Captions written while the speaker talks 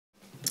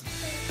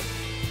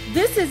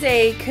This is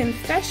a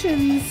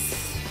Confessions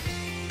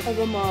of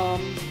a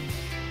Mom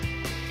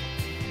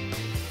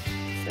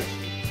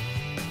session.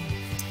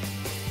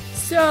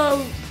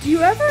 So, do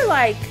you ever,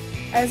 like,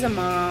 as a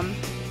mom,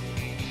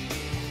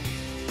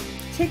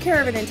 take care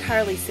of an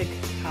entirely sick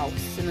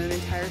house and an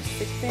entire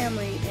sick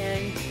family,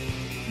 and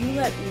you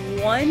let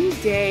one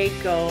day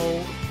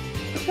go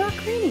without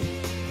cleaning,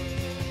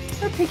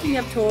 or picking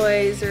up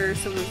toys, or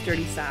someone's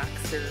dirty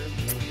socks, or,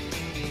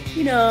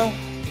 you know,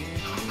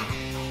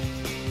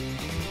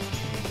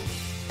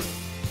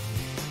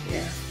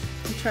 yeah,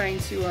 I'm trying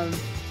to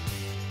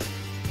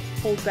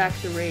hold back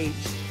the rage.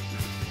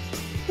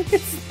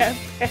 It's that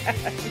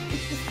bad.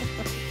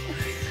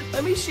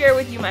 Let me share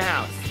with you my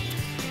house,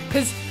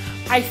 because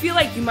I feel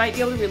like you might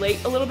be able to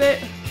relate a little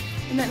bit.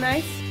 Isn't that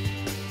nice?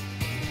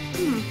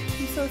 I'm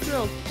so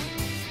thrilled.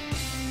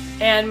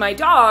 And my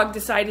dog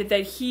decided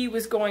that he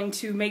was going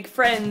to make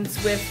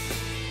friends with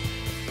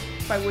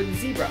my wooden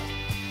zebra.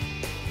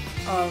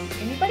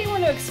 Anybody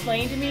want to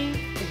explain to me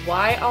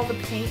why all the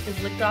paint is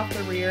licked off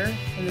the rear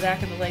and the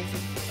back of the legs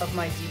of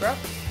my zebra?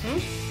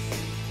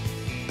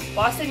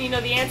 Boston, you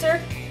know the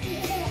answer?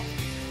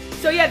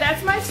 So yeah,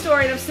 that's my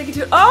story, and I'm sticking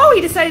to it. Oh,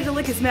 he decided to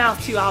lick his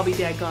mouth too. I'll be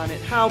daggone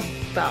it. How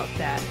about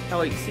that?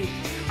 Oh, you see,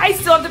 I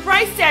still have the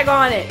price tag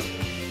on it.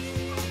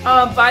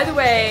 By the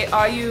way,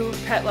 all you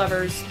pet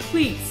lovers,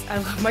 please, I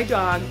love my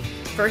dog.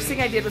 First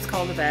thing I did was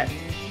call the vet.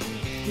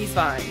 He's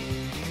fine.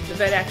 The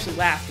vet actually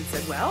laughed and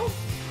said, well,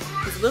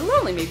 he's a little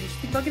lonely. Maybe you should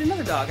think about getting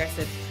another dog. I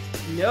said,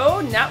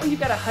 no, not when you've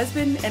got a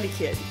husband and a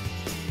kid.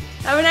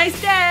 Have a nice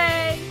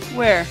day.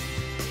 Where?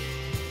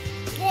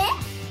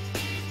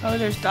 Oh,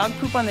 there's dog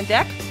poop on the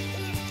deck?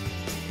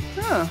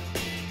 Huh.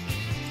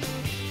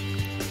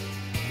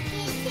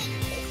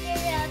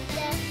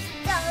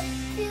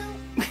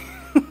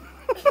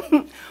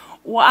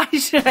 Why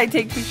should I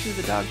take pictures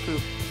of the dog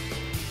poop?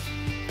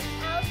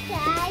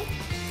 Okay.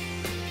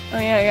 Oh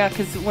yeah,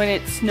 because when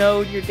it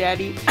snowed, your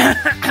daddy,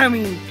 I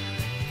mean,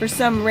 for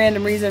some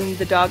random reason,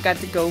 the dog got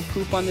to go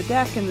poop on the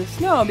deck in the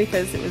snow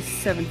because it was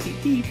 7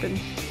 feet deep, and,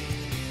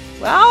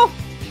 well,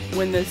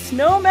 when the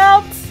snow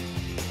melts,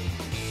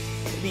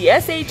 the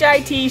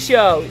SHIT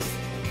shows.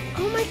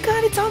 Oh my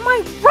god, it's on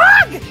my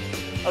rug!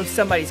 Oh,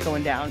 somebody's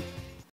going down.